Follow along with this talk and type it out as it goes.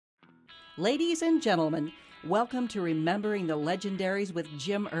Ladies and gentlemen, welcome to Remembering the Legendaries with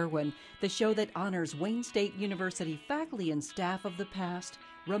Jim Irwin, the show that honors Wayne State University faculty and staff of the past,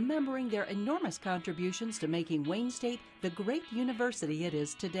 remembering their enormous contributions to making Wayne State the great university it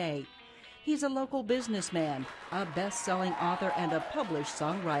is today. He's a local businessman, a best-selling author, and a published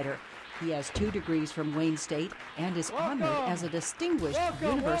songwriter. He has 2 degrees from Wayne State and is honored as a distinguished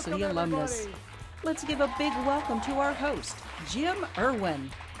university alumnus. Let's give a big welcome to our host, Jim Irwin.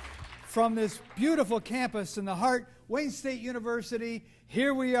 From this beautiful campus in the heart, Wayne State University,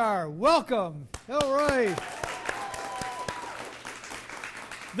 here we are. Welcome. All right.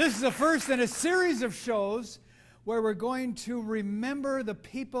 This is the first in a series of shows where we're going to remember the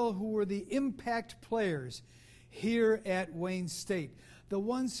people who were the impact players here at Wayne State. The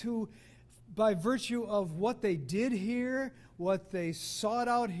ones who, by virtue of what they did here, what they sought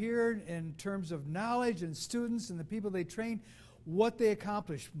out here in terms of knowledge and students and the people they trained, what they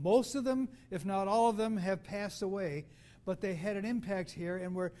accomplished. Most of them, if not all of them, have passed away, but they had an impact here,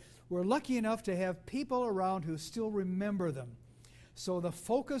 and we're lucky enough to have people around who still remember them. So the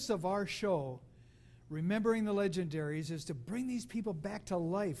focus of our show, Remembering the Legendaries, is to bring these people back to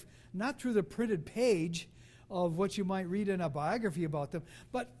life, not through the printed page of what you might read in a biography about them,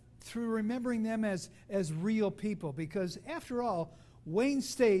 but through remembering them as real people. Because after all, Wayne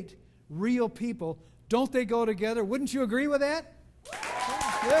State, real people, don't they go together? Wouldn't you agree with that?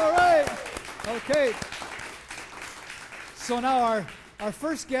 Yeah, right. Okay. So now our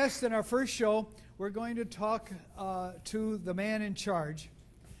first guest in our first show, we're going to talk to the man in charge,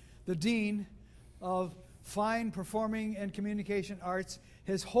 the Dean of Fine Performing and Communication Arts.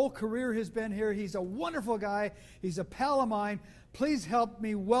 His whole career has been here. He's a wonderful guy. He's a pal of mine. Please help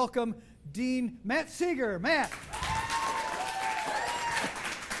me welcome Dean Matt Seeger. Matt.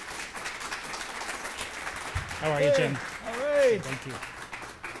 How are you, Jim? All right. Thank you.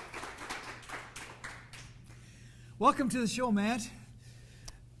 Welcome to the show, Matt.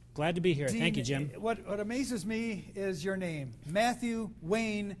 Glad to be here. Dean, Thank you, Jim. What amazes me is your name, Matthew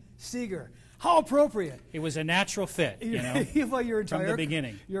Wayne Seeger. How appropriate. It was a natural fit, you know, well, from the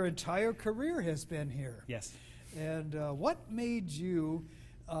beginning. Your entire career has been here. Yes. And what made you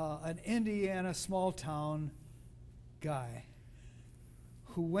an Indiana small-town guy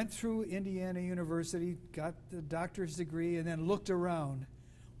who went through Indiana University, got the doctor's degree, and then looked around?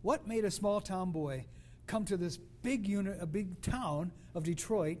 What made a small-town boy come to this big town of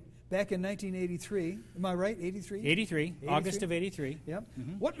Detroit back in 1983? Am I right? 83? 83, August of 83. Yep.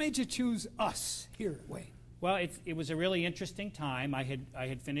 Mm-hmm. What made you choose us here at Wayne? Well, it was a really interesting time. I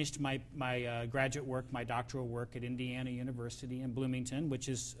had finished my graduate work, my doctoral work at Indiana University in Bloomington, which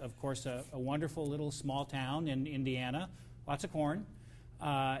is, of course, a wonderful little small town in Indiana, lots of corn.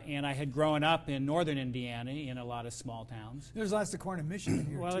 And I had grown up in northern Indiana in a lot of small towns. There's lots of corn in Michigan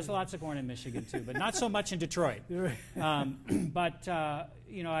here, well, too. There's lots of corn in Michigan, too, but not so much in Detroit. But,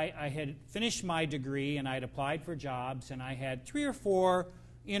 you know, I had finished my degree, and I had applied for jobs, and I had 3 or 4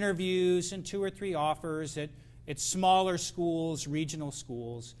 interviews and 2 or 3 offers at smaller schools, regional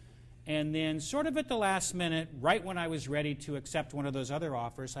schools. And then sort of at the last minute, right when I was ready to accept one of those other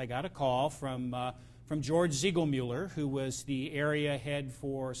offers, I got a call from George Ziegelmuller, who was the area head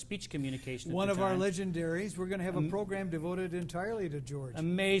for speech communication at One the of time. our legendaries. We're going to have a program devoted entirely to George.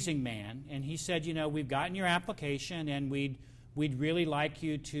 Amazing man. And he said, you know, we've gotten your application, and we'd really like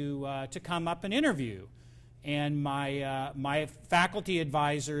you to come up and interview. And my faculty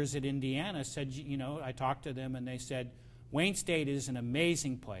advisors at Indiana said, you know, I talked to them, and they said, Wayne State is an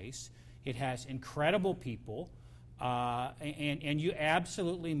amazing place. It has incredible people. And you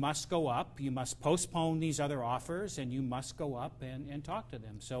absolutely must go up. You must postpone these other offers, and you must go up and talk to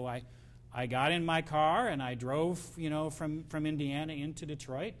them. So I got in my car, and I drove, you know, from Indiana into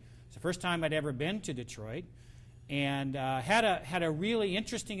Detroit. It's the first time I'd ever been to Detroit, and had a really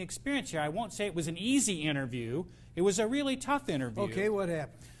interesting experience here. I won't say it was an easy interview. It was a really tough interview. Okay, what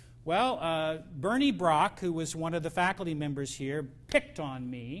happened? Well, Bernie Brock, who was one of the faculty members here, picked on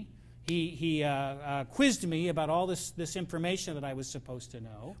me. He quizzed me about all this information that I was supposed to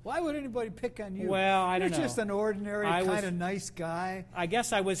know. Why would anybody pick on you? Well, I don't know. You're just an ordinary kind of nice guy. I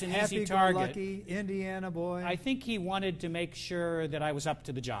guess I was an easy target. Happy-go-lucky Indiana boy. I think he wanted to make sure that I was up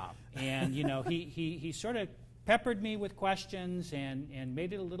to the job. And, you know, he sort of peppered me with questions and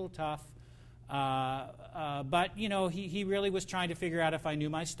made it a little tough. But, you know, he really was trying to figure out if I knew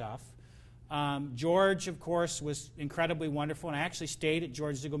my stuff. George, of course, was incredibly wonderful, and I actually stayed at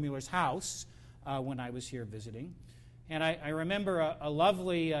George Ziegelmuller's house when I was here visiting. And I remember a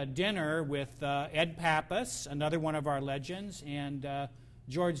lovely dinner with Ed Pappas, another one of our legends, and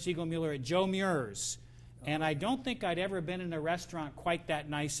George Ziegelmuller at Joe Muir's. And I don't think I'd ever been in a restaurant quite that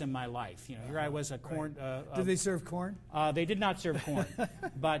nice in my life. You know, here I was a corn. Did they serve corn? They did not serve corn,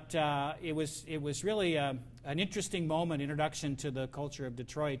 but it was really an interesting moment, introduction to the culture of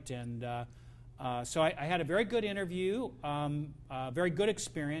Detroit, and so I had a very good interview, very good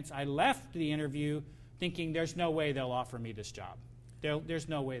experience. I left the interview thinking there's no way they'll offer me this job. There's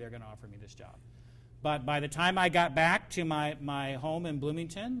no way they're going to offer me this job. But by the time I got back to my home in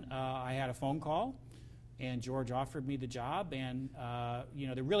Bloomington, I had a phone call, and George offered me the job, and you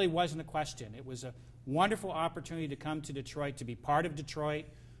know, there really wasn't a question. It was a wonderful opportunity to come to Detroit, to be part of Detroit,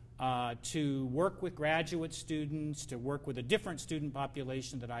 to work with graduate students, to work with a different student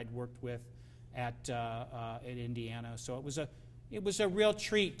population that I'd worked with at Indiana. So it was a real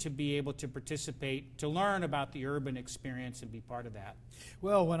treat to be able to participate, to learn about the urban experience and be part of that.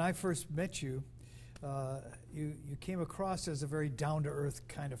 Well, when I first met you, you came across as a very down-to-earth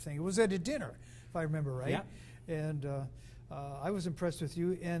kind of thing. It was at a dinner, if I remember right. Yeah. And I was impressed with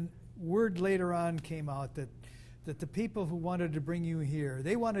you. And word later on came out that the people who wanted to bring you here,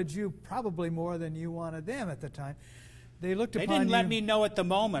 they wanted you probably more than you wanted them at the time. They looked upon you. They didn't let me know at the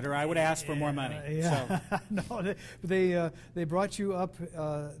moment, or I would ask for more money. Yeah. So. No, they brought you up.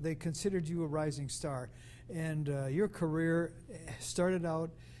 They considered you a rising star, and your career started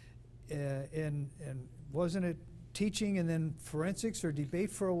out in wasn't it teaching and then forensics or debate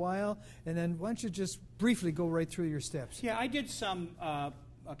for a while, and then why don't you just briefly go right through your steps? Yeah, I did some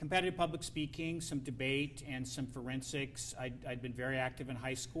competitive public speaking, some debate, and some forensics. I'd been very active in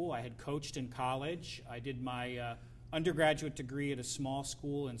high school. I had coached in college. I did my undergraduate degree at a small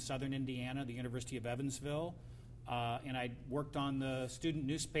school in southern Indiana, the University of Evansville, and I worked on the student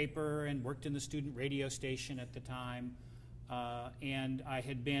newspaper and worked in the student radio station at the time. And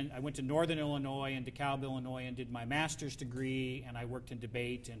I went to Northern Illinois and DeKalb, Illinois, and did my master's degree, and I worked in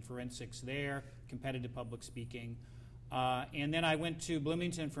debate and forensics there, competitive public speaking. And then I went to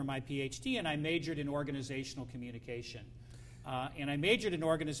Bloomington for my PhD, and I majored in organizational communication. And I majored in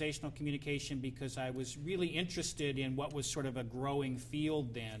organizational communication because I was really interested in what was sort of a growing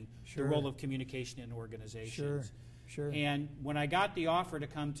field then, Sure. the role of communication in organizations. Sure. And when I got the offer to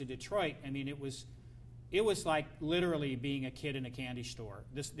come to Detroit, I mean, it was like literally being a kid in a candy store.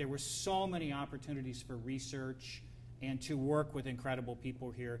 There were so many opportunities for research and to work with incredible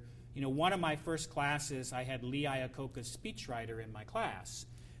people here. You know, one of my first classes, I had Lee Iacocca's speechwriter in my class.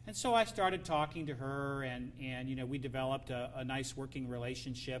 And so I started talking to her, and you know, we developed a nice working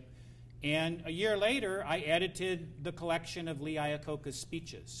relationship. And a year later, I edited the collection of Lee Iacocca's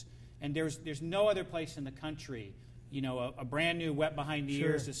speeches. And there's no other place in the country, you know, a brand new wet behind the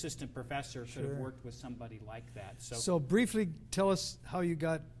ears assistant professor could have worked with somebody like that. So briefly tell us how you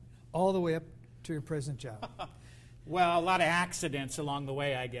got all the way up to your present job. Well, a lot of accidents along the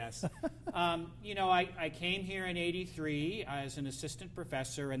way, I guess. You know, I came here in '83 as an assistant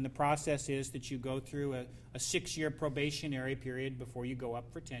professor, and the process is that you go through a 6-year probationary period before you go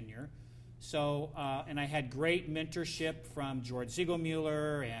up for tenure. So, and I had great mentorship from George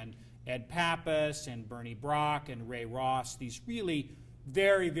Ziegelmuller and Ed Pappas and Bernie Brock and Ray Ross, these really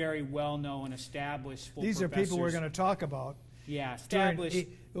very, very well-known, established full These professors. are people we're going to talk about. Yeah, established.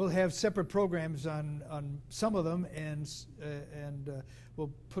 We'll have separate programs on some of them, and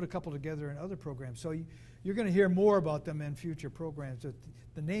we'll put a couple together in other programs. So you're going to hear more about them in future programs.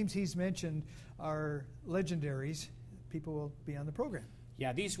 The names he's mentioned are legendaries. People will be on the program.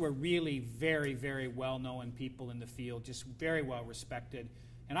 Yeah, these were really very, very well-known people in the field, just very well respected.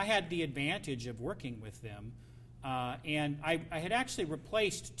 And I had the advantage of working with them. And I had actually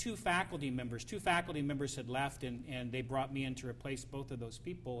replaced 2 faculty members. 2 faculty members had left, and they brought me in to replace both of those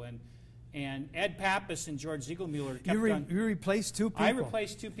people. And Ed Pappas and George Ziegelmuller kept on... You replaced 2 people? I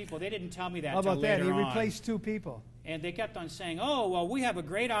replaced 2 people. They didn't tell me that until later on. How about that? You replaced 2 people. And they kept on saying, oh, well, we have a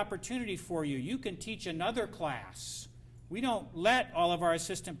great opportunity for you. You can teach another class. We don't let all of our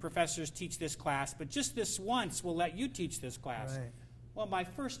assistant professors teach this class, but just this once we'll let you teach this class. Right. Well, my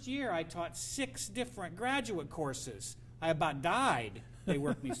first year, I taught 6 different graduate courses. I about died. They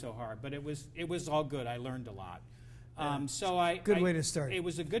worked me so hard, but it was all good. I learned a lot. Good way to start. It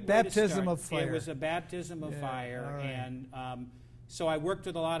was a good baptism of fire. It was a baptism of fire, right. And so I worked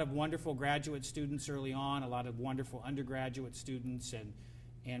with a lot of wonderful graduate students early on, a lot of wonderful undergraduate students,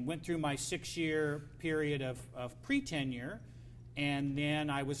 and went through my 6-year period of pre-tenure, and then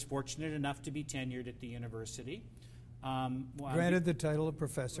I was fortunate enough to be tenured at the university. Granted the title of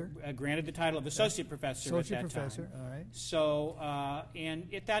professor. Granted the title of associate professor at that time. All right. So, and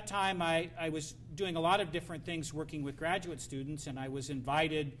at that time, I was doing a lot of different things working with graduate students, and I was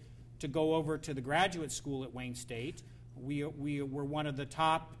invited to go over to the graduate school at Wayne State, We were one of the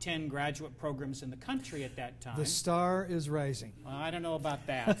top 10 graduate programs in the country at that time. The star is rising. I don't know about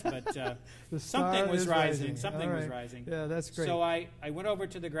that, but something was rising. Something was rising. Yeah, that's great. So I went over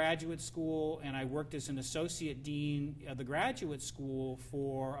to the graduate school, and I worked as an associate dean of the graduate school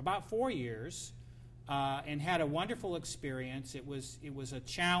for about 4 years, and had a wonderful experience. It was a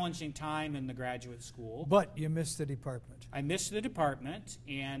challenging time in the graduate school. But you missed the department. I missed the department,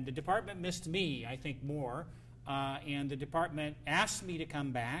 and the department missed me, I think, more. And the department asked me to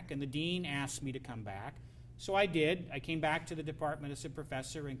come back, and the dean asked me to come back. So I did. I came back to the department as a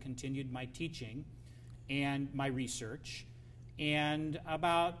professor and continued my teaching and my research. And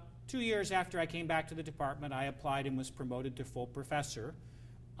about 2 years after I came back to the department, I applied and was promoted to full professor.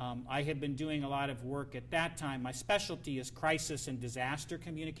 I had been doing a lot of work at that time. My specialty is crisis and disaster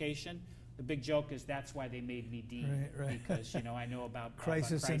communication. The big joke is that's why they made me dean, right. Because I know about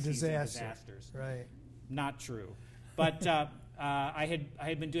crisis and disasters. Right. Not true. But I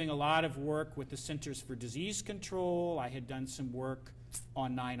had been doing a lot of work with the Centers for Disease Control. I had done some work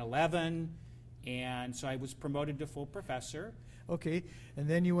on 9/11, and so I was promoted to full professor. Okay, and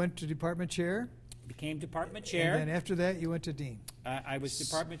then you went to department chair? Became department chair. And then after that, you went to dean. I was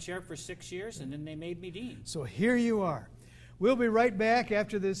department chair for 6 years, and then they made me dean. So here you are. We'll be right back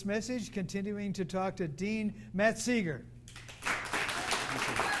after this message, continuing to talk to Dean Matt Seeger.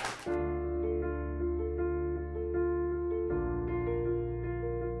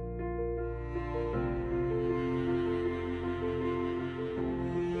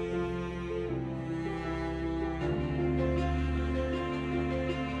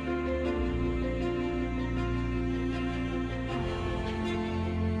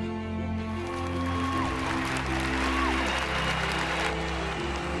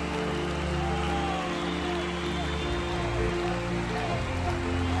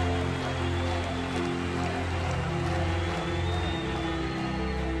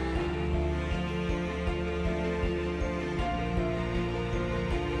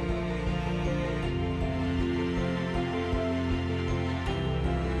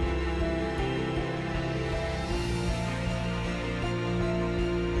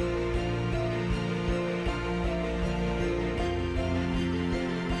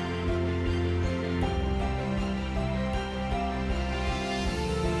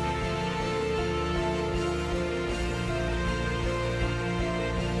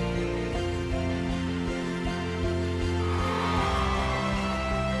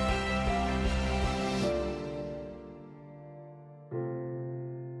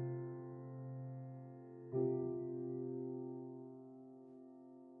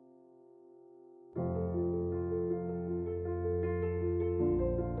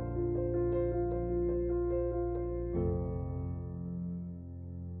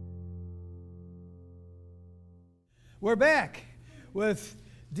 We're back with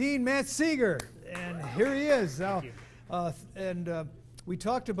Dean Matt Seeger, and here he is. Now, we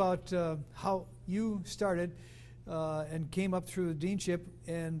talked about how you started and came up through the deanship,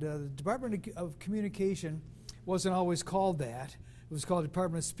 and the Department of Communication wasn't always called that. It was called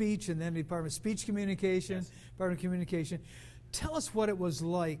Department of Speech, and then Department of Speech Communication, yes. Department of Communication. Tell us what it was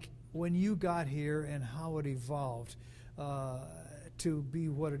like when you got here and how it evolved to be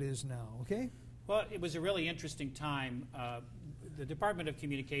what it is now, okay? Well, it was a really interesting time. The Department of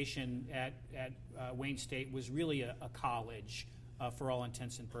Communication at Wayne State was really a college for all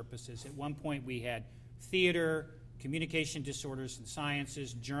intents and purposes. At one point we had theater, communication disorders and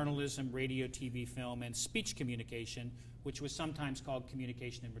sciences, journalism, radio, TV, film, and speech communication, which was sometimes called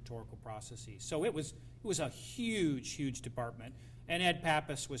communication and rhetorical processes. So it was a huge, huge department. And Ed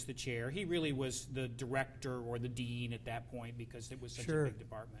Pappas was the chair. He really was the director or the dean at that point because it was such a big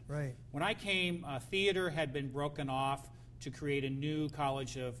department. Right. When I came, theater had been broken off to create a new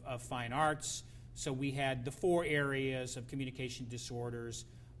College of Fine Arts. So we had the 4 areas of communication disorders,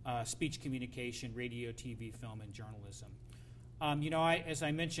 speech communication, radio, TV, film, and journalism. As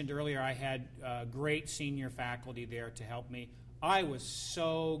I mentioned earlier, I had great senior faculty there to help me. I was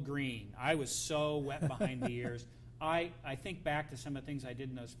so green. I was so wet behind the ears. I think back to some of the things I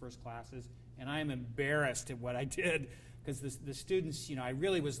did in those first classes, and I am embarrassed at what I did because the students, I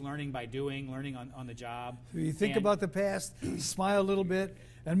really was learning by doing, learning on the job. You think about the past, smile a little bit,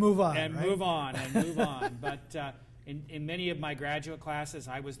 and move on. And right? move on, and move on. But in many of my graduate classes,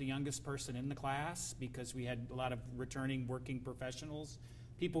 I was the youngest person in the class because we had a lot of returning working professionals,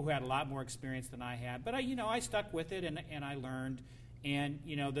 people who had a lot more experience than I had. But I stuck with it, and I learned. And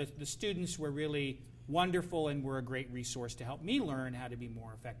the students were really wonderful and were a great resource to help me learn how to be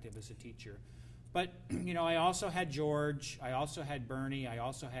more effective as a teacher. But I also had George, I also had Bernie, I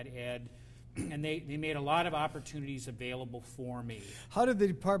also had Ed, and they made a lot of opportunities available for me. How did the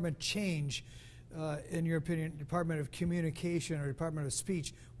department change, in your opinion, Department of Communication or Department of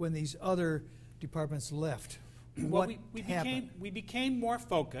Speech, when these other departments left? Well, happened? we became more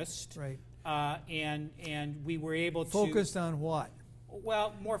focused, Right. And we were able to focused on what?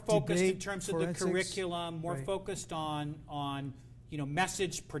 Well, more focused Debate, in terms forensics? of the curriculum, more Right. focused on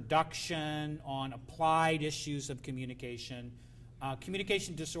message production, on applied issues of communication.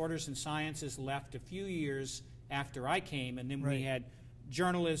 Communication disorders and sciences left a few years after I came, and then Right. we had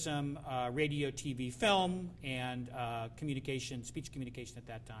journalism, radio, TV, film, and speech communication at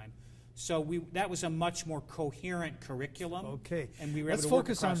that time. So that was a much more coherent curriculum. Okay. And we were Let's able to work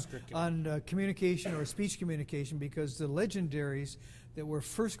focus across curriculum. on communication or speech communication, because the Legendaries that we're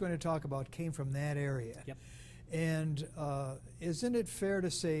first going to talk about came from that area. Yep. And isn't it fair to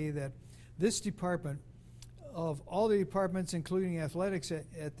say that this department, of all the departments, including athletics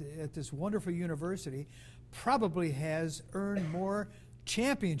at this wonderful university, probably has earned more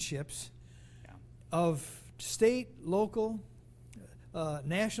championships of state, local,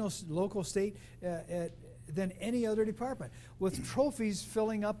 national, local, state, than any other department, with trophies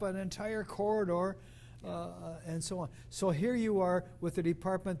filling up an entire corridor and so on. So here you are with a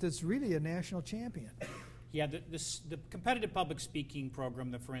department that's really a national champion. Yeah, the competitive public speaking program,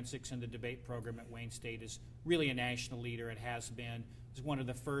 the forensics and the debate program at Wayne State is really a national leader. It has been. It's one of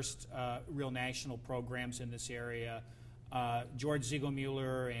the first real national programs in this area. George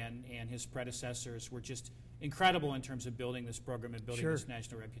Ziegelmuller and his predecessors were just incredible in terms of building this program and building this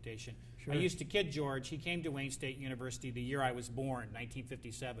national reputation. Sure. I used to kid George. He came to Wayne State University the year I was born,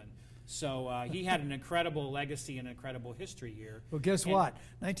 1957. So he had an incredible legacy and incredible history here. Well, guess what?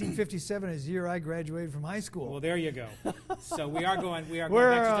 1957 is the year I graduated from high school. Well, there you go. So we are going back just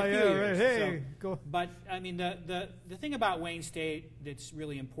a few Right. years. Hey, so, go. But I mean, the thing about Wayne State that's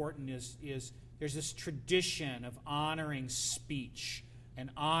really important is there's this tradition of honoring speech and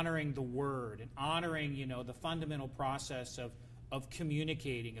honoring the word and honoring the fundamental process of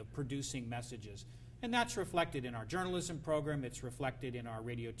communicating, of producing messages. And that's reflected in our journalism program, it's reflected in our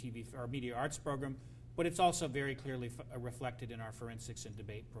radio, TV, our media arts program, but it's also very clearly reflected in our forensics and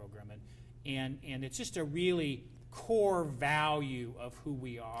debate program. And it's just a really core value of who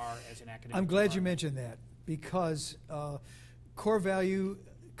we are as an academic I'm glad department. you mentioned that, because core value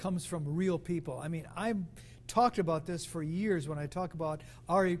comes from real people. I mean, I've talked about this for years when I talk about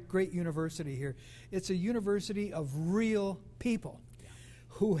our great university here. It's a university of real people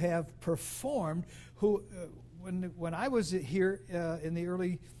who have performed, who, when I was here in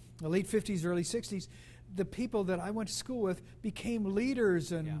the late 50s, early 60s, the people that I went to school with became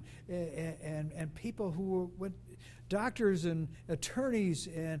leaders and people who were doctors and attorneys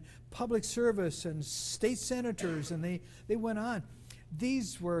and public service and state senators, and they went on.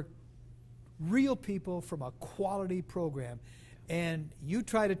 These were real people from a quality program. And you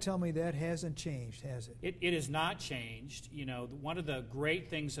try to tell me that hasn't changed, has it? It has not changed. One of the great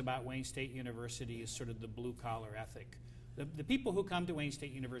things about Wayne State University is sort of the blue-collar ethic. The people who come to Wayne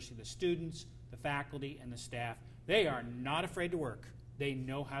State University, the students, the faculty, and the staff, they are not afraid to work. They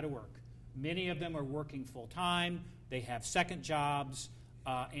know how to work. Many of them are working full-time. They have second jobs,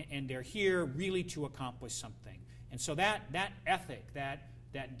 and they're here really to accomplish something. And so that ethic,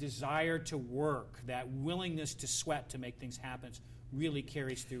 that desire to work, that willingness to sweat to make things happen really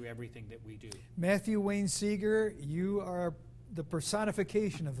carries through everything that we do. Matthew Wayne Seeger, you are the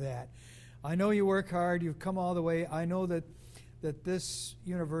personification of that. I know you work hard, you've come all the way. I know that this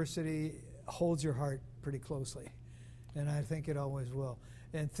university holds your heart pretty closely, and I think it always will.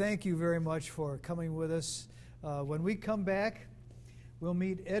 And thank you very much for coming with us. When we come back, we'll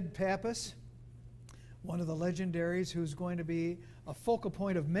meet Ed Pappas, one of the Legendaries, who's going to be a focal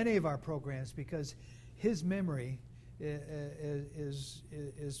point of many of our programs, because his memory is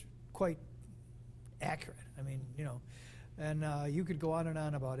quite accurate. I mean, and you could go on and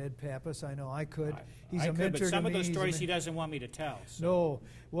on about Ed Pappas. I know I could. He's a mentor but some to of me. those stories he doesn't want me to tell. So. No.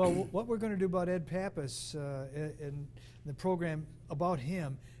 Well, what we're going to do about Ed Pappas in the program about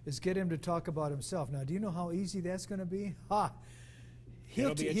him is get him to talk about himself. Now, do you know how easy that's going to be?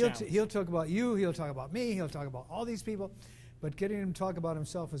 He'll talk about you, he'll talk about me, he'll talk about all these people, but getting him to talk about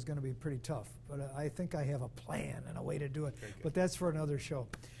himself is going to be pretty tough. But I think I have a plan and a way to do it. But that's for another show.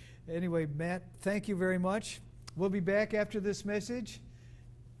 Anyway, Matt, thank you very much. We'll be back after this message.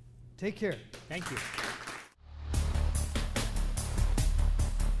 Take care. Thank you.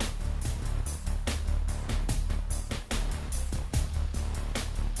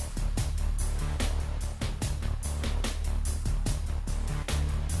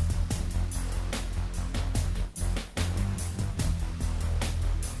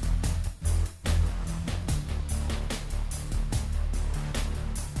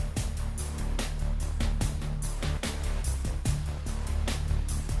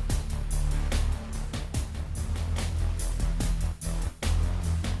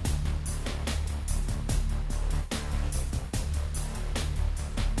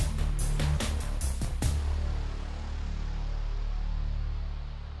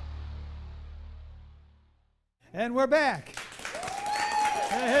 And we're back.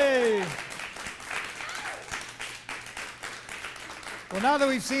 Hey. Well, now that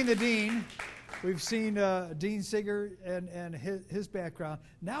we've seen the dean, we've seen Dean Seeger and his background.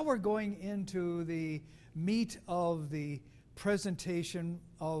 Now we're going into the meat of the presentation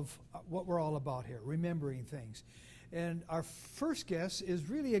of what we're all about here, remembering things. And our first guest is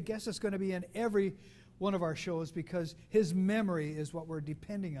really a guest that's going to be in every one of our shows because his memory is what we're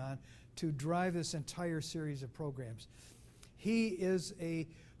depending on to drive this entire series of programs. He is a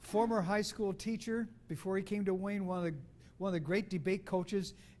former high school teacher. Before he came to Wayne, one of the great debate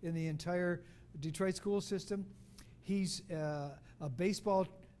coaches in the entire Detroit school system. He's a baseball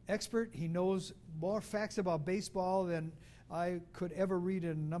expert. He knows more facts about baseball than I could ever read in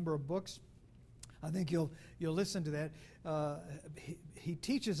a number of books. I think you'll listen to that. He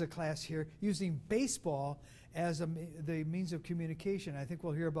teaches a class here using baseball as the means of communication. I think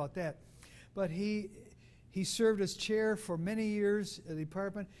we'll hear about that. But he served as chair for many years at the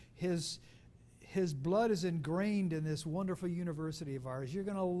department. His blood is ingrained in this wonderful university of ours. You're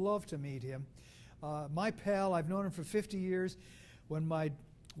going to love to meet him. My pal, I've known him for 50 years. When my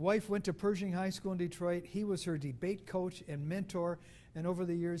wife went to Pershing High School in Detroit, he was her debate coach and mentor. And over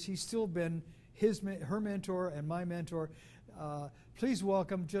the years, he's still been her mentor and my mentor. Please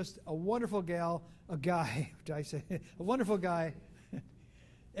welcome just a wonderful guy, did I say? A wonderful guy,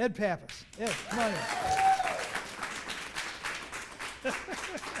 Ed Pappas. Ed, come on in.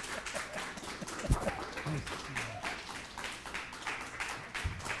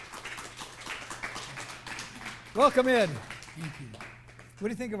 Welcome, Ed. Thank you. What do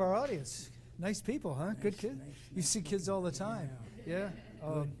you think of our audience? Nice people, huh? Good kids? Nice, You see kids all the time. Yeah.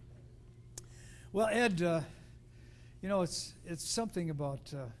 Well, Ed, you know, it's something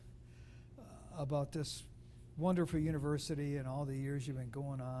about this wonderful university and all the years you've been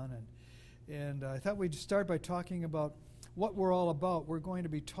going on. And I thought we'd start by talking about what we're all about. We're going to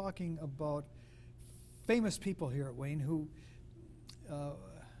be talking about famous people here at Wayne who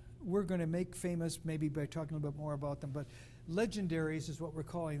we're going to make famous maybe by talking a little bit more about them. But legendaries is what we're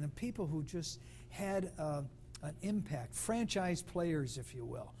calling them, people who just had an impact, franchise players, if you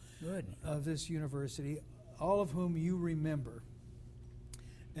will, Good. of this university, all of whom you remember.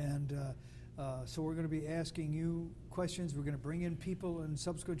 And so we're going to be asking you questions. We're going to bring in people in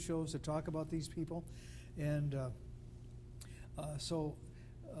subsequent shows to talk about these people. And so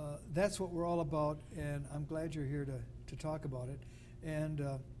that's what we're all about, and I'm glad you're here to talk about it. And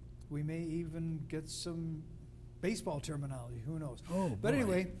we may even get some baseball terminology, who knows. Oh, but boy.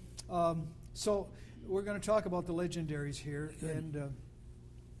 anyway, so we're going to talk about the legendaries here. Good. And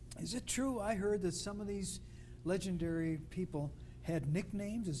is it true, I heard that some of these legendary people had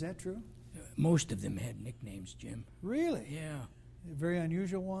nicknames? Is that true? Most of them had nicknames, Jim. Really? Yeah. Very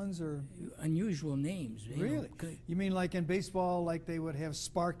unusual ones, or? Unusual names. you know, Really? good. You mean like in baseball, like they would have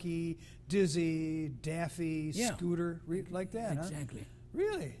Sparky, Dizzy, Daffy, Yeah. Scooter, like that, huh? Exactly.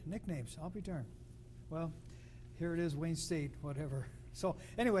 Really? Nicknames. I'll be darned. Well, here it is, Wayne State, whatever. So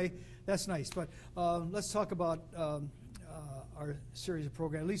anyway, that's nice. But let's talk about our series of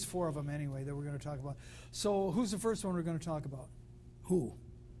programs, at least 4 of them anyway, that we're going to talk about. So who's the first one we're going to talk about? Who?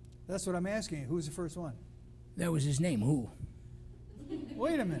 That's what I'm asking you. Who's the first one? That was his name. Who?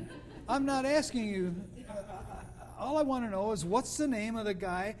 Wait a minute. I'm not asking you. All I want to know is what's the name of the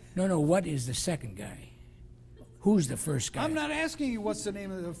guy. No, what is the second guy? Who's the first guy? I'm not asking you what's the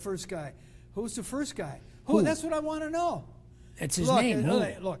name of the first guy. Who's the first guy? Who? That's what I want to know. That's his name. Who?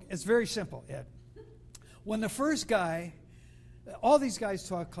 Look, it's very simple, Ed. When the first guy, all these guys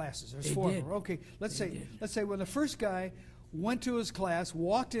taught classes. There's They 4 did. of them. Okay, let's They say when the first guy went to his class,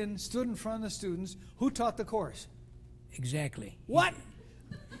 walked in, stood in front of the students, who taught the course? Exactly. What?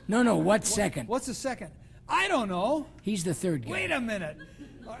 No, what second? What's the second? I don't know. He's the third guy. Wait a minute.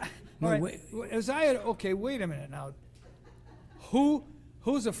 No, All right. wait. Okay, wait a minute now.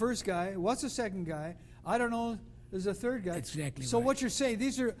 Who's the first guy? What's the second guy? I don't know. There's a third guy. Exactly So right. what you're saying,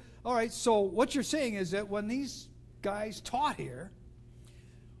 these are all right. So what you're saying is that when these guys taught here,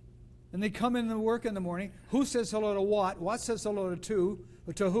 and they come in to work in the morning, who says hello to what? What says hello to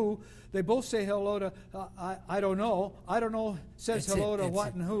who? They both say hello to I don't know. I don't know says That's hello it, to that's what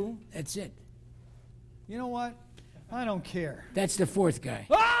it. and who. That's it. You know what? I don't care. That's the fourth guy.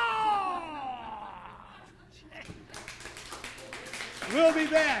 Oh! We'll be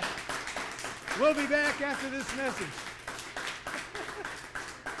back. We'll be back after this message.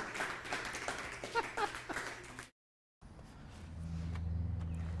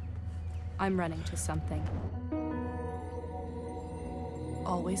 I'm running to something.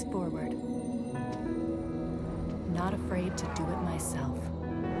 Always forward. Not afraid to do it myself.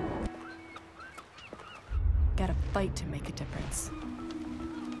 gotta fight to make a difference.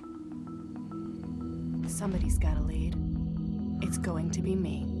 Somebody's gotta lead. It's going to be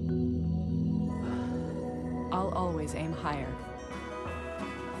me. I'll always aim higher.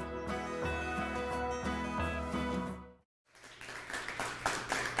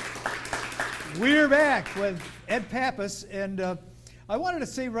 We're back with Ed Pappas, and I wanted to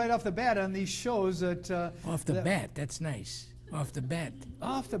say right off the bat on these shows that... Off the bat, that's nice. Off the bat.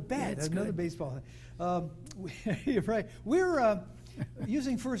 Off the bat, Yeah, that's another good. baseball thing. You're right. We're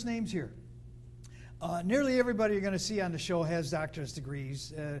using first names here. Nearly everybody you're going to see on the show has doctorate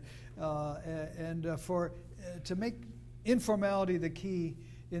degrees, to make informality the key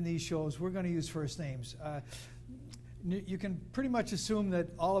in these shows, we're going to use first names. You can pretty much assume that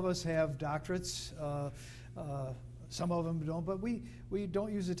all of us have doctorates. Some of them don't, but we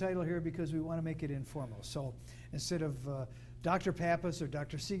don't use the title here because we want to make it informal. So instead of Dr. Pappas or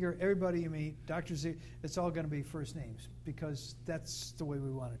Dr. Seeger, everybody you meet, Dr. Seeger, it's all going to be first names because that's the way we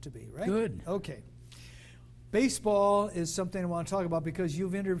want it to be, right? Good. Okay. Baseball is something I want to talk about because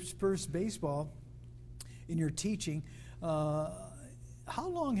you've interspersed baseball in your teaching. How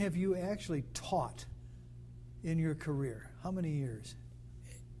long have you actually taught in your career? How many years?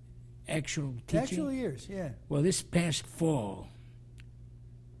 Actual teaching? Actual years, yeah. Well, this past fall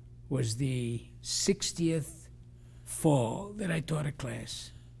was the 60th fall that I taught a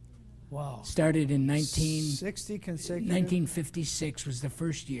class. Wow. Started in 60 consecutive? 1956 was the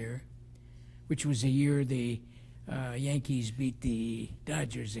first year, which was the year the Yankees beat the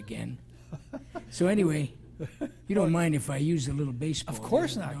Dodgers again. So anyway, you don't mind if I use a little baseball? Of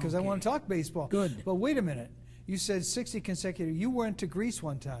course there, not, because okay. I want to talk baseball. Good. But wait a minute. You said 60 consecutive. You went to Greece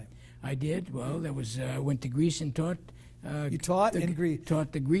one time. I did. Well, that was went to Greece and taught. You taught in Greece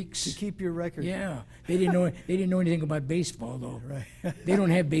Taught the Greeks to keep your record. Yeah, they didn't know. They didn't know anything about baseball, though. Right. They don't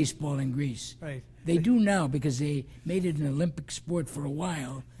have baseball in Greece. Right. They do now because they made it an Olympic sport for a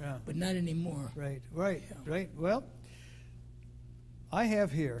while, Yeah. but not anymore. Right. Right. Right. Well, I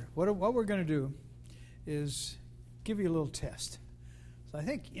have here what we're going to do is give you a little test. So I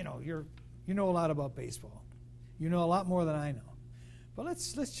think you know a lot about baseball. You know a lot more than I know. But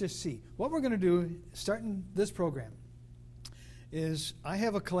let's just see. What we're going to do, starting this program, is I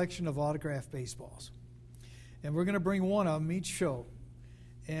have a collection of autographed baseballs. And we're going to bring one of them each show.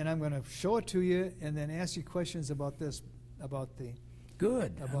 And I'm going to show it to you and then ask you questions about this,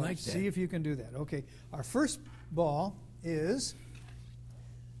 Good. I like that. see if you can do that. Okay. Our first ball is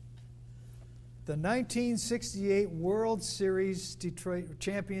the 1968 World Series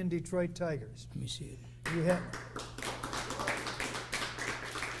champion Detroit Tigers. Let me see it.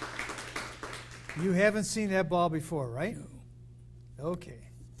 You haven't seen that ball before, right? No. Okay.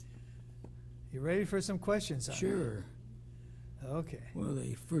 You ready for some questions on it? Sure. Okay. Well,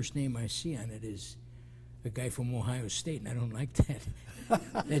 the first name I see on it is a guy from Ohio State, and I don't like that.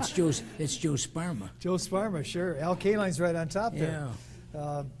 That's Joe Sparma. Joe Sparma, sure. Al Kaline's right on top there.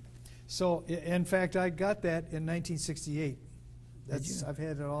 Yeah. So, in fact, I got that in 1968. I've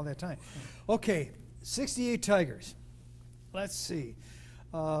had it all that time. Okay, 68 Tigers. Let's see.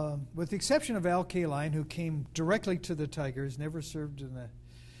 With the exception of Al Kaline, who came directly to the Tigers, never served in the...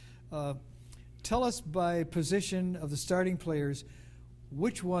 tell us by position of the starting players,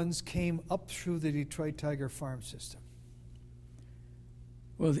 which ones came up through the Detroit Tiger farm system?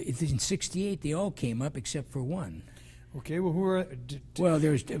 Well, in '68, they all came up except for one. Okay, well, who are... Well,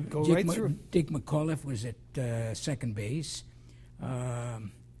 there's go right through. Dick McAuliffe was at second base. The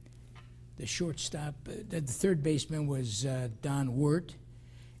shortstop, the third baseman was Don Wirt.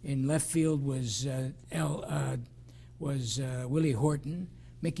 In left field was Willie Horton.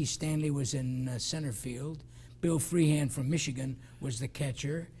 Mickey Stanley was in center field. Bill Freehan from Michigan was the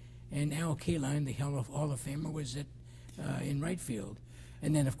catcher, and Al Kaline, the Hall of Famer, was in right field.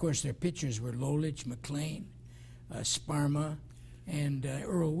 And then, of course, their pitchers were Lolich, McLean, Sparma, and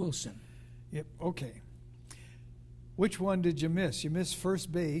Earl Wilson. Yep. Okay. Which one did you miss? You missed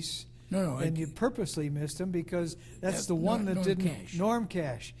first base. No, and you purposely missed him because that's the one that Norm didn't. Cash. Norm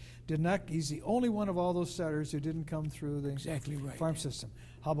Cash did not. He's the only one of all those starters who didn't come through the Exactly right. farm system.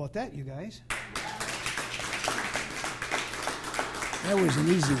 How about that, you guys? That was an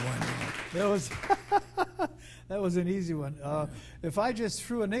easy one. That was that was an easy one. If I just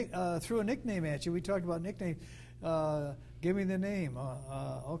threw a nickname at you, we talked about nickname. Give me the name.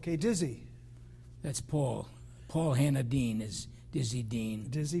 Okay, Dizzy. That's Paul. Paul Hannah Dean is Dizzy Dean.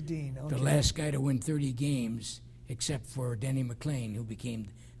 Dizzy Dean. Okay. The last guy to win 30 games, except for Denny McLean, who became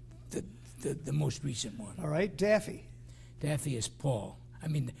the most recent one. All right, Daffy. Daffy is Paul.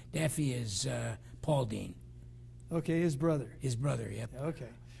 Daffy is Paul Dean. Okay, his brother. His brother, yep. Okay.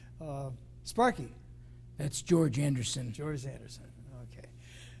 Sparky. That's George Anderson. George Anderson.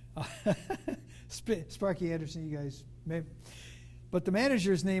 Okay. Sparky Anderson, you guys may. But the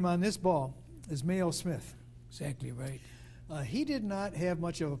manager's name on this ball is Mayo Smith. Exactly right. He did not have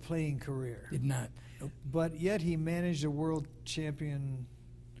much of a playing career. Did not. Nope. But yet he managed a world champion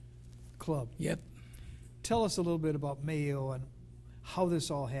club. Yep. Tell us a little bit about Mayo and how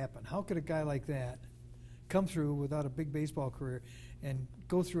this all happened. How could a guy like that come through without a big baseball career and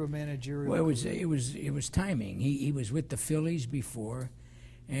go through a managerial Well, career? it was timing. He was with the Phillies before,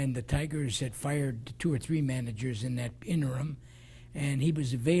 and the Tigers had fired 2 or 3 managers in that interim, and he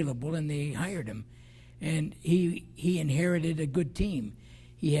was available, and they hired him. And he inherited a good team.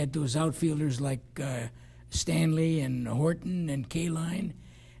 He had those outfielders like Stanley and Horton and Kaline,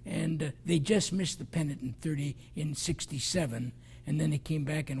 and they just missed the pennant in '67, and then they came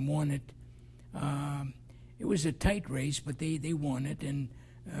back and won it. It was a tight race, but they won it, and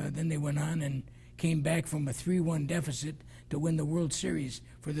then they went on and came back from a 3-1 deficit to win the World Series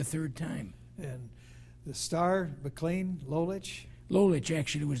for the 3rd time. And the star, McLean, Lolich. Lolich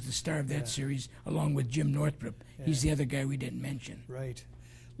actually was the star of that series, along with Jim Northrup. Yeah. He's the other guy we didn't mention. Right.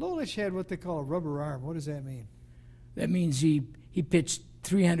 Lolich had what they call a rubber arm. What does that mean? That means he pitched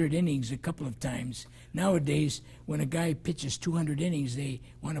 300 innings a couple of times. Nowadays, when a guy pitches 200 innings, they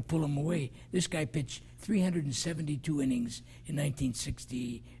want to pull him away. This guy pitched 372 innings in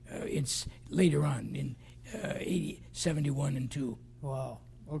 1960. It's later on in 71 and 2. Wow.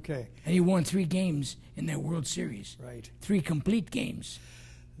 Okay. And he won 3 games in that World Series. Right. 3 complete games.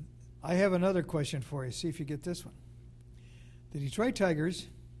 I have another question for you. See if you get this one. The Detroit Tigers,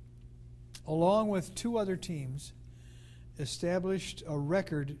 along with 2 other teams, established a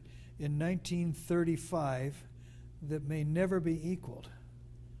record in 1935 that may never be equaled.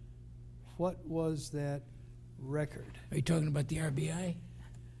 What was that record? Are you talking about the RBI?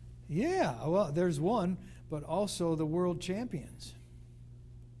 Yeah, well, there's one, but also the world champions.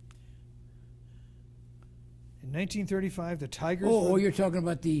 In 1935, the Tigers. Oh, you're talking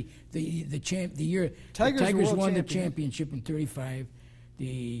about the year the Tigers were world won the champions. championship in '35.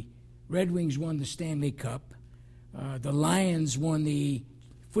 The Red Wings won the Stanley Cup. The Lions won the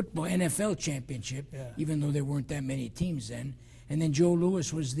football NFL championship, Yeah. even though there weren't that many teams then. And then Joe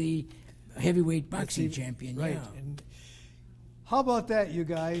Louis was the heavyweight boxing champion. Right. Yeah. And how about that, you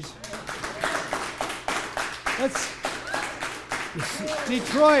guys? Let's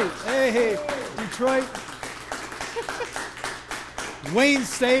Detroit. Hey, Detroit. Wayne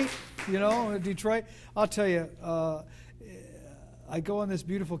State, Detroit. I'll tell you, I go on this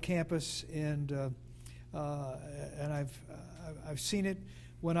beautiful campus, and I've seen it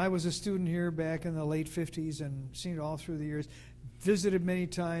when I was a student here back in the late '50s, and seen it all through the years. Visited many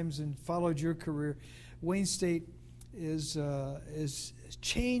times and followed your career. Wayne State is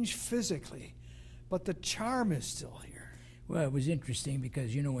changed physically, but the charm is still here. Well, it was interesting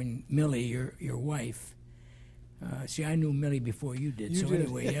because when Millie, your wife. See, I knew Millie before you did. You so did.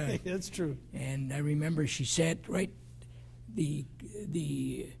 Anyway, yeah. That's true. And I remember she sat right. The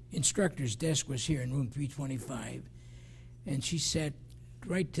instructor's desk was here in room 325, and she sat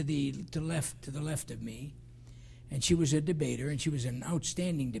right to the left of me, and she was a debater, and she was an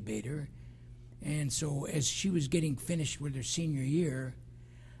outstanding debater. And so as she was getting finished with her senior year,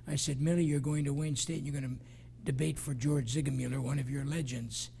 I said, Millie, you're going to Wayne State, and you're going to debate for George Ziegler, one of your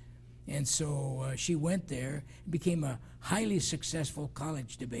legends. And so she went there, became a highly successful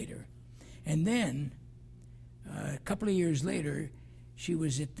college debater. And then, a couple of years later, she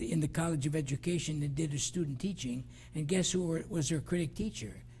was in the College of Education and did her student teaching. And guess who was her critic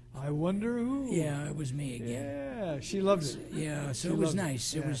teacher? I wonder who. Yeah, it was me again. Yeah, she loved it. Yeah, so She it was loved it.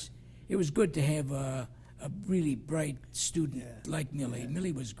 nice. Yeah. It was good to have a really bright student like Millie.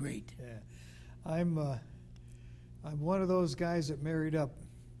 Millie was great. Yeah, I'm one of those guys that married up,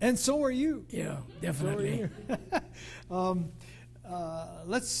 and so are you. Yeah, So are definitely. you.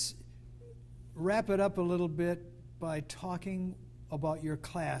 Let's wrap it up a little bit by talking about your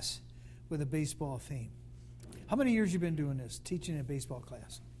class with a baseball theme. How many years you been doing this, teaching a baseball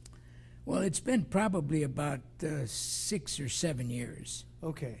class? Well, it's been probably about 6 or 7 years.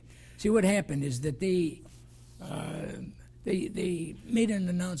 Okay. See, what happened is that they made an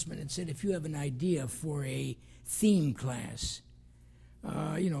announcement and said, if you have an idea for a theme class,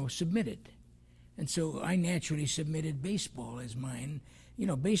 submit it. And so I naturally submitted baseball as mine.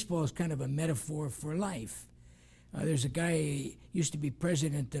 Baseball is kind of a metaphor for life. There's a guy used to be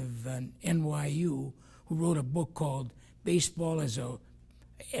president of NYU who wrote a book called "Baseball as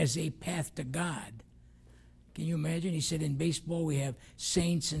a Path to God." Can you imagine? He said, in baseball we have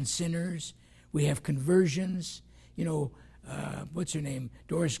saints and sinners, we have conversions. what's her name?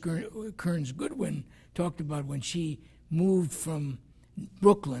 Doris Kearns Goodwin talked about when she moved from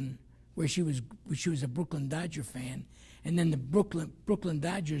Brooklyn, where she was a Brooklyn Dodger fan, and then the Brooklyn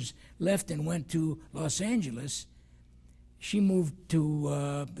Dodgers left and went to Los Angeles. She moved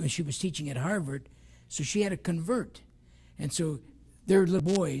to when she was teaching at Harvard, so she had to convert, and so their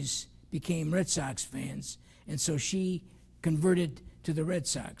little boys became Red Sox fans, and so she converted to the Red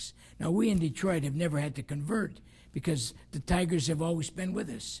Sox. Now we in Detroit have never had to convert because the Tigers have always been with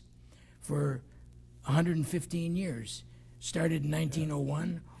us for 115 years. Started in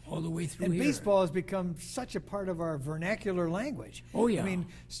 1901. All the way through and here. Baseball has become such a part of our vernacular language. Oh, yeah. I mean,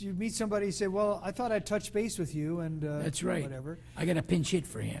 so you meet somebody and say, well, I thought I'd touch base with you, and that's right. Whatever. I got a pinch hit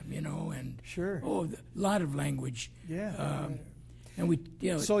for him, and sure. Oh, a lot of language. Yeah. And we,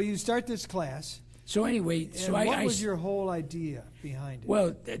 So you start this class. So anyway, and what was your whole idea behind it?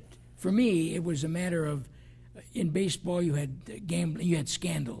 Well, for me, it was a matter of, in baseball, you had gambling, you had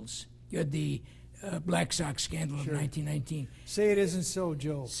scandals. You had the Black Sox scandal of 1919. Say it isn't so,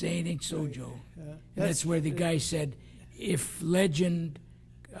 Joe. Say it ain't so, Joe. And that's where the guy said, if legend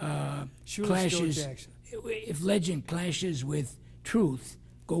clashes, if legend clashes with truth,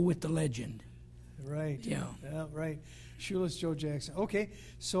 go with the legend. Right. Yeah. Right. Shoeless Joe Jackson. Okay.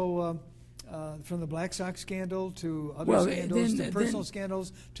 So from the Black Sox scandal to other scandals to personal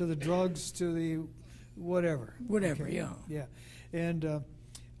scandals to the drugs to the whatever. Whatever. Okay. Yeah. Yeah. And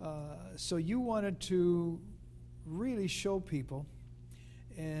so you wanted to really show people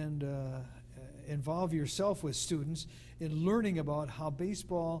and involve yourself with students in learning about how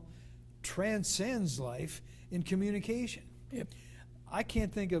baseball transcends life in communication. Yep. I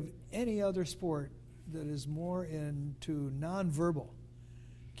can't think of any other sport that is more into nonverbal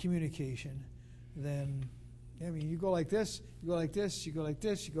communication than, I mean, you go like this, you go like this, you go like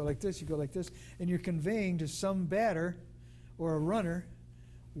this, you go like this, you go like this, and you're conveying to some batter or a runner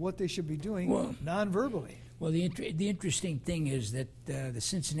what they should be doing non-verbally. Well, the interesting thing is that the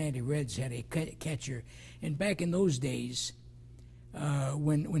Cincinnati Reds had a catcher, and back in those days,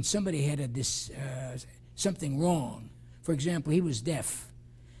 when somebody had something wrong, for example, he was deaf,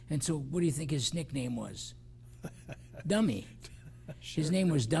 and so what do you think his nickname was? Dummy. Sure. His name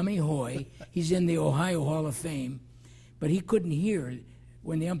was Dummy Hoy. He's in the Ohio Hall of Fame, but he couldn't hear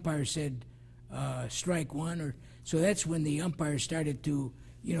when the umpire said strike one, so that's when the umpire started to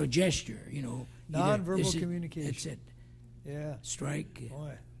gesture, nonverbal communication. That's it. Yeah. Strike.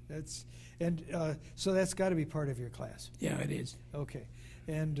 Boy, so that's got to be part of your class. Yeah, it is. Okay.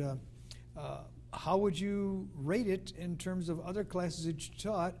 And how would you rate it in terms of other classes that you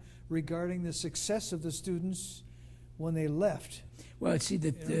taught regarding the success of the students when they left? Well, see,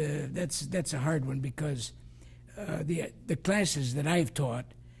 that's a hard one because the classes that I've taught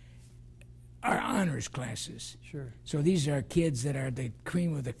are honors classes. Sure. So these are kids that are the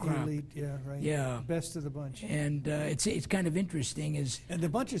cream of the crop. Elite, yeah, right. Yeah. Best of the bunch. And it's kind of interesting and the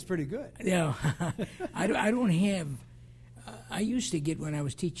bunch is pretty good. Yeah. I don't have. I used to get, when I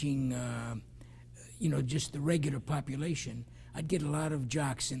was teaching, just the regular population, I'd get a lot of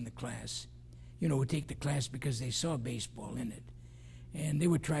jocks in the class. Would take the class because they saw baseball in it. And they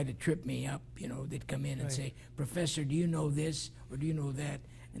would try to trip me up. They'd come in and say, "Professor, do you know this or do you know that?"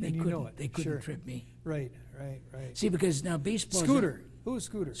 And they couldn't trip me. Right. See, because now baseball. Scooter. Who is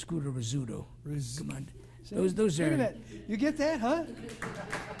Scooter? Scooter Rizzuto. Come on. See? Those Look are. at that. You get that, huh?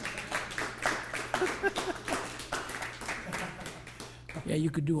 Yeah, you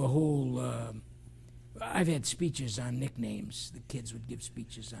could do a whole. I've had speeches on nicknames. The kids would give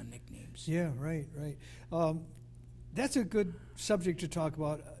speeches on nicknames. Yeah, right. That's a good subject to talk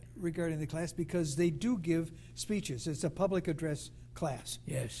about regarding the class because they do give speeches. It's a public address class.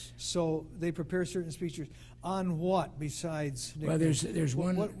 Yes. So they prepare certain speeches on what besides Well, nicknames? there's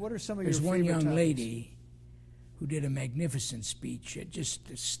one. What are some of there's your one favorite young topics? lady who did a magnificent speech. It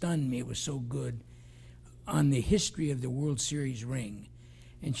just stunned me. It was so good on the history of the World Series ring,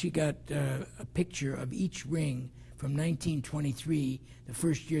 and she got a picture of each ring from 1923, the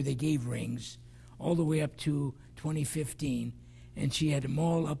first year they gave rings, all the way up to 2015, and she had them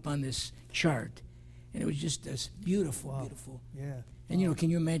all up on this chart. And it was just beautiful, beautiful. Yeah. And can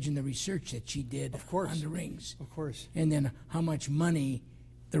you imagine the research that she did Of course. on the rings? Of course. And then how much money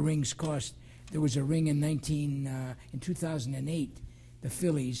the rings cost. There was a ring in 2008. The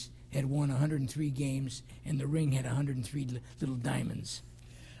Phillies had won 103 games, and the ring had 103 little diamonds.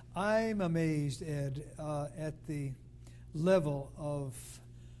 I'm amazed, Ed, at the level of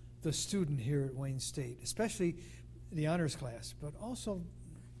the student here at Wayne State, especially the honors class, but also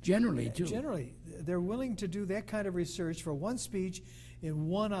Generally, too. Generally, they're willing to do that kind of research for one speech in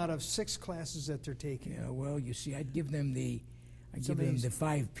 1 out of 6 classes that they're taking. Yeah, well, you see, I'd give them the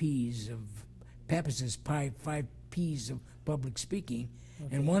 5 P's of Pappas's 5 P's of public speaking,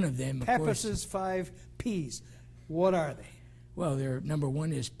 and one of them, of course, Pappas's 5 P's. What are they? well, their number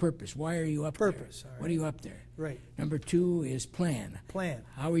 1 is purpose. Why are you up there? Purpose, all right. What are you up there? Right. Number 2 is plan. Plan.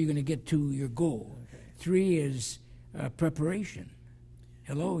 How are you going to get to your goal? Okay. 3 is preparation.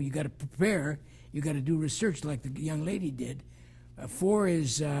 Hello, you got to prepare. You got to do research like the young lady did. 4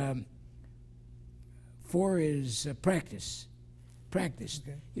 is practice. Practice.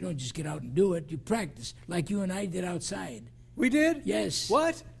 Okay. You don't just get out and do it. You practice like you and I did outside. We did? Yes.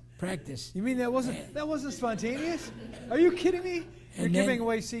 What? Practice. You mean that wasn't spontaneous? Are you kidding me? You're And then- giving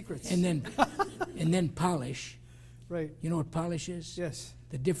away secrets. And then polish. Right. You know what polish is? Yes.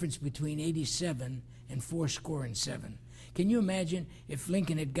 The difference between 87 and 7. Can you imagine if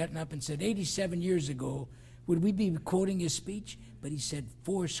Lincoln had gotten up and said 87 years ago, would we be quoting his speech? But he said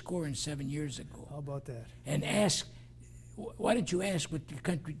 7 years ago. How about that? And ask, why don't you ask what your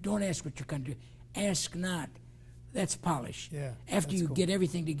country, don't ask what your country, ask not. That's polish. Yeah, After that's you cool. get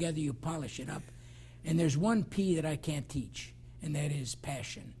everything together, you polish it up. And there's one P that I can't teach, and that is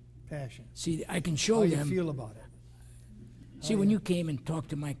passion. Passion. See, I can show How you them. feel about it. See, when you came and talked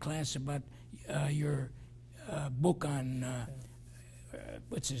to my class about your book on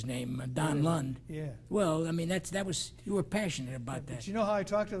what's his name, Don Lund. Yeah. Well, I mean, that was you were passionate about that. But you know how I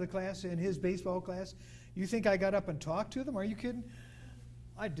talked to the class in his baseball class? You think I got up and talked to them? Are you kidding?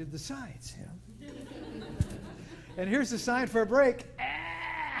 I did the signs. And here's the sign for a break.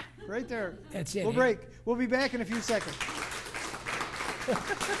 Right there. That's it. We'll eh? break. We'll be back in a few seconds.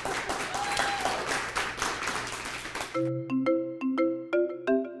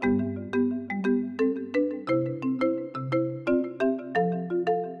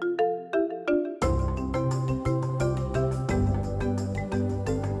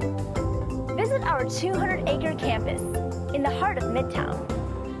 Visit our 200-acre campus in the heart of Midtown.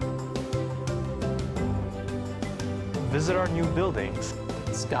 Visit our new buildings.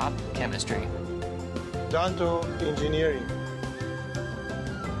 Stop chemistry. Danto Engineering.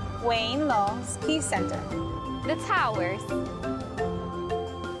 Wayne Law Ski Center. The towers.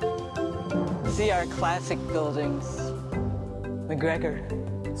 See our classic buildings. McGregor.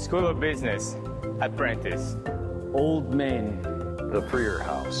 School of Business. Apprentice. Old Main. The Freer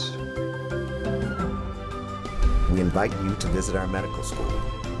House. We invite you to visit our medical school,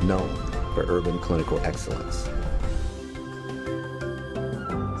 known for urban clinical excellence.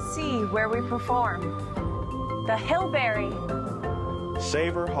 See where we perform. The Hillberry.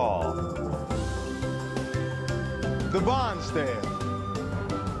 Saver Hall. The Bonsdale.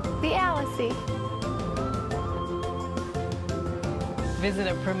 The Alice. Visit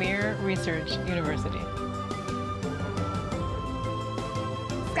a premier research university.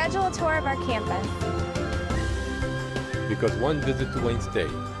 Schedule a tour of our campus. Because one visit to Wayne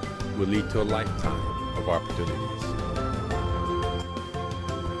State will lead to a lifetime of opportunities.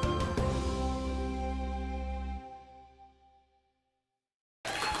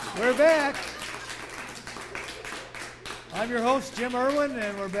 We're back. I'm your host, Jim Irwin,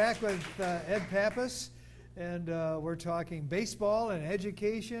 and we're back with Ed Pappas. And we're talking baseball and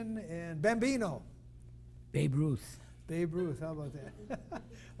education and Bambino. Babe Ruth. Babe Ruth, how about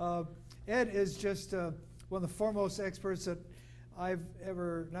that? Ed is just one of the foremost experts that I've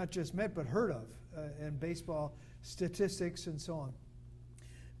ever not just met but heard of in baseball statistics and so on.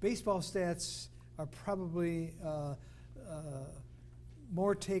 Baseball stats are probably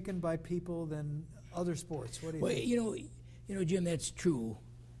more taken by people than other sports. What do you think? You know, Jim, that's true.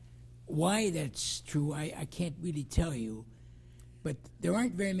 Why that's true, I can't really tell you. But there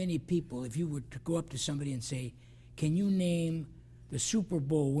aren't very many people, if you were to go up to somebody and say, can you name the Super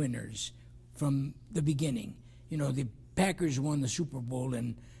Bowl winners from the beginning? You know, the Packers won the Super Bowl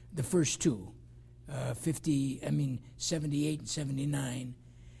in the first two, 78 and 79.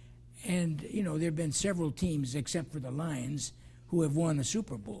 And, you know, there have been several teams, except for the Lions, who have won a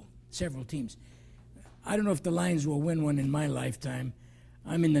Super Bowl, several teams. I don't know if the Lions will win one in my lifetime.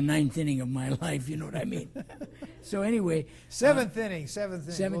 I'm in the 9th inning of my life, you know what I mean? So anyway. Seventh inning,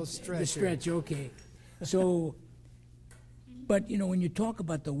 little stretch. The stretch, okay. So, but, you know, when you talk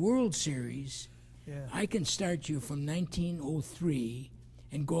about the World Series, I can start you from 1903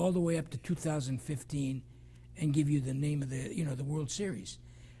 and go all the way up to 2015 and give you the name of the World Series.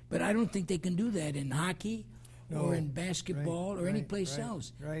 But I don't think they can do that in hockey or in basketball or any place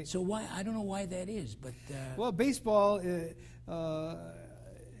else. Right. So why? I don't know why that is, but well, baseball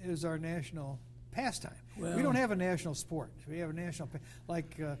is our national pastime. Well, we don't have a national sport. We have a national,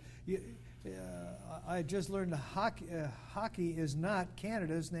 I just learned hockey is not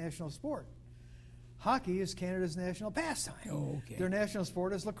Canada's national sport. Hockey is Canada's national pastime. Oh, okay. Their national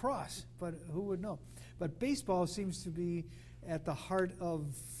sport is lacrosse, but who would know? But baseball seems to be at the heart of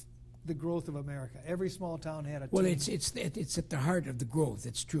the growth of America. Every small town had a well, team. it's at the heart of the growth.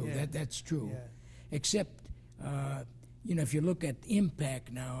 It's true. Yeah. That's true. Yeah. Except, if you look at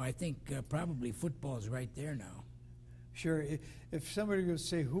impact now, I think probably football is right there now. Sure. If somebody would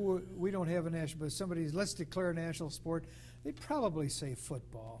say, we don't have a national, but let's declare a national sport, they'd probably say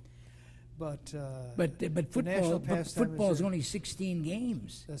football. But football is only 16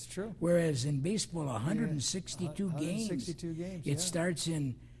 games. That's true. Whereas in baseball, 162 games. 162 games. It starts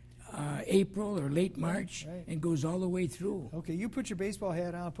in April or late March and goes all the way through. Okay, you put your baseball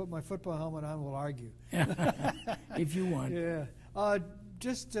hat on, put my football helmet on, we'll argue. If you want. Yeah.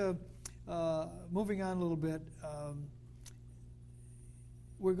 Moving on a little bit,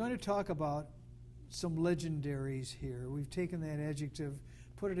 we're going to talk about some legendaries here. We've taken that adjective,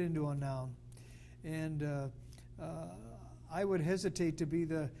 put it into a noun. And I would hesitate to be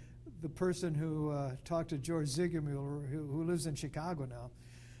the person who talked to George Zieglermuller, who lives in Chicago now,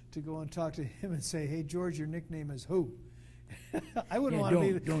 to go and talk to him and say, "Hey, George, your nickname is who?" I wouldn't want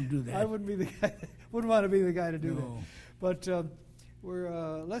to be. Don't do that. I wouldn't be the guy. Wouldn't want to be the guy to do that. But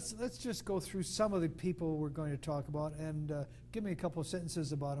let's just go through some of the people we're going to talk about and give me a couple of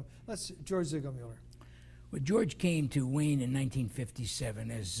sentences about them. George Zieglermuller. Well, George came to Wayne in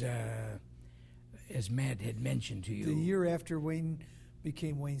 1957, as Matt had mentioned to you. The year after Wayne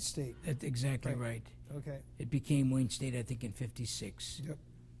became Wayne State. That's exactly right. Okay. It became Wayne State, I think, in 56. Yep.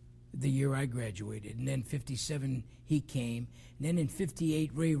 The year I graduated. And then 57, he came. And then in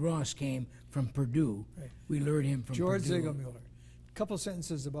 58, Ray Ross came from Purdue. Right. We lured him from George Purdue. Zieglermuller. A couple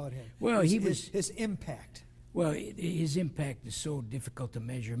sentences about him. Well, his impact. Well, his impact is so difficult to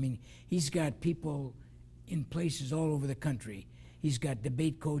measure. I mean, he's got people in places all over the country. He's got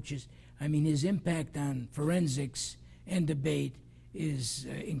debate coaches. I mean, his impact on forensics and debate is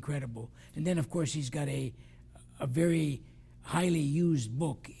incredible. And then, of course, he's got a very highly used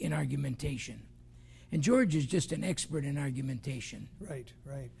book in argumentation. And George is just an expert in argumentation. Right.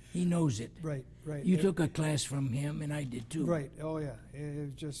 He knows it. Right. You took a class from him, and I did too. Right. Oh, yeah. It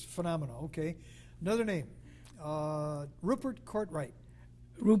was just phenomenal. Okay. Another name, Rupert Courtright.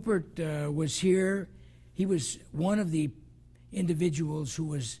 Rupert was here. He was one of the individuals who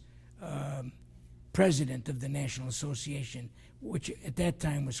was president of the National Association, which at that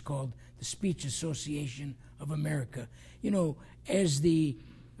time was called the Speech Association of America. You know, as the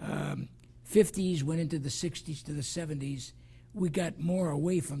 50s went into the 60s to the 70s, we got more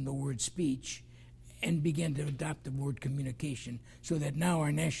away from the word speech and began to adopt the word communication, so that now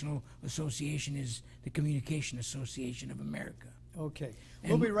our National Association is the Communication Association of America. Okay.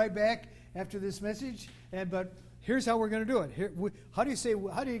 We'll be right back after this message, but here's how we're going to do it. How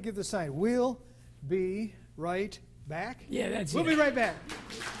do you give the sign? We'll be right back? Yeah, that's We'll it. be right back.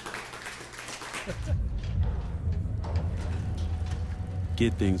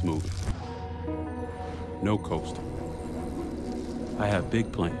 Get things moving. No coasting. I have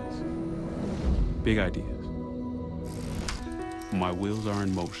big plans, big ideas. My wheels are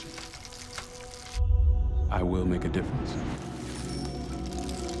in motion. I will make a difference.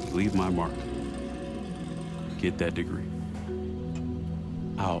 Leave my mark. Get that degree.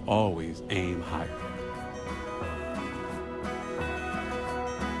 I'll always aim higher.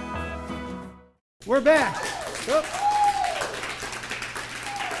 We're back. Oop.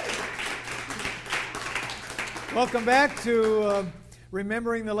 Welcome back to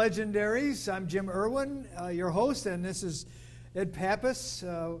Remembering the Legendaries. I'm Jim Irwin, your host, and this is Ed Pappas,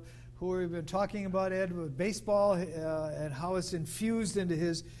 who we've been talking about, Ed, with baseball and how it's infused into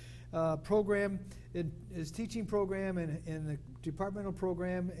his program, in his teaching program and in the departmental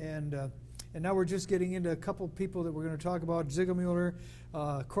program, and now we're just getting into a couple people that we're going to talk about: Zieglermuller,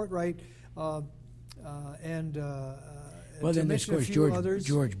 Courtright, and well, then there's, of course,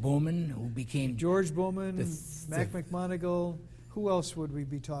 George Bowman, who became George Bowman, Mac McMonagle. Who else would we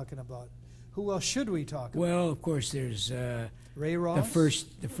be talking about? Who else should we talk about? Well, of course, there's Ray Ross,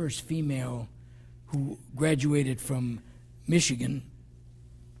 the first female who graduated from Michigan,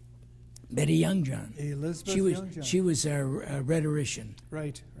 Betty Youngjohn. Elizabeth Youngjohn. She was a rhetorician.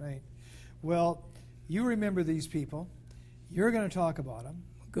 Right. Well, you remember these people. You're going to talk about them.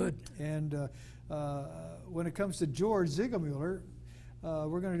 Good. And when it comes to George Zieglermuller,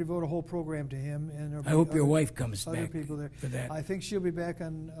 we're going to devote a whole program to him. And I hope your wife comes other back people there. for that. I think she'll be back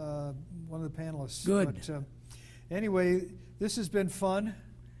on one of the panelists. Good. But, anyway, this has been fun.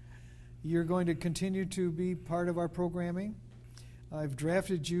 you're going to continue to be part of our programming. I've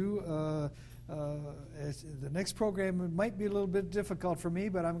drafted you. As the next program might be a little bit difficult for me,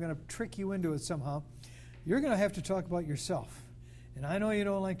 but I'm going to trick you into it somehow. You're going to have to talk about yourself. And I know you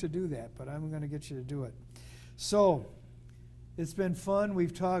don't like to do that, but I'm going to get you to do it. So, it's been fun.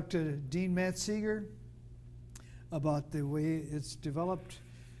 We've talked to Dean Matt Seeger about the way it's developed.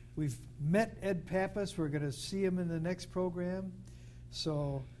 We've met Ed Pappas. We're going to see him in the next program.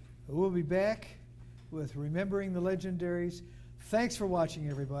 So, we'll be back with Remembering the Legendaries. Thanks for watching,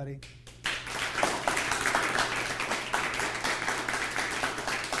 everybody.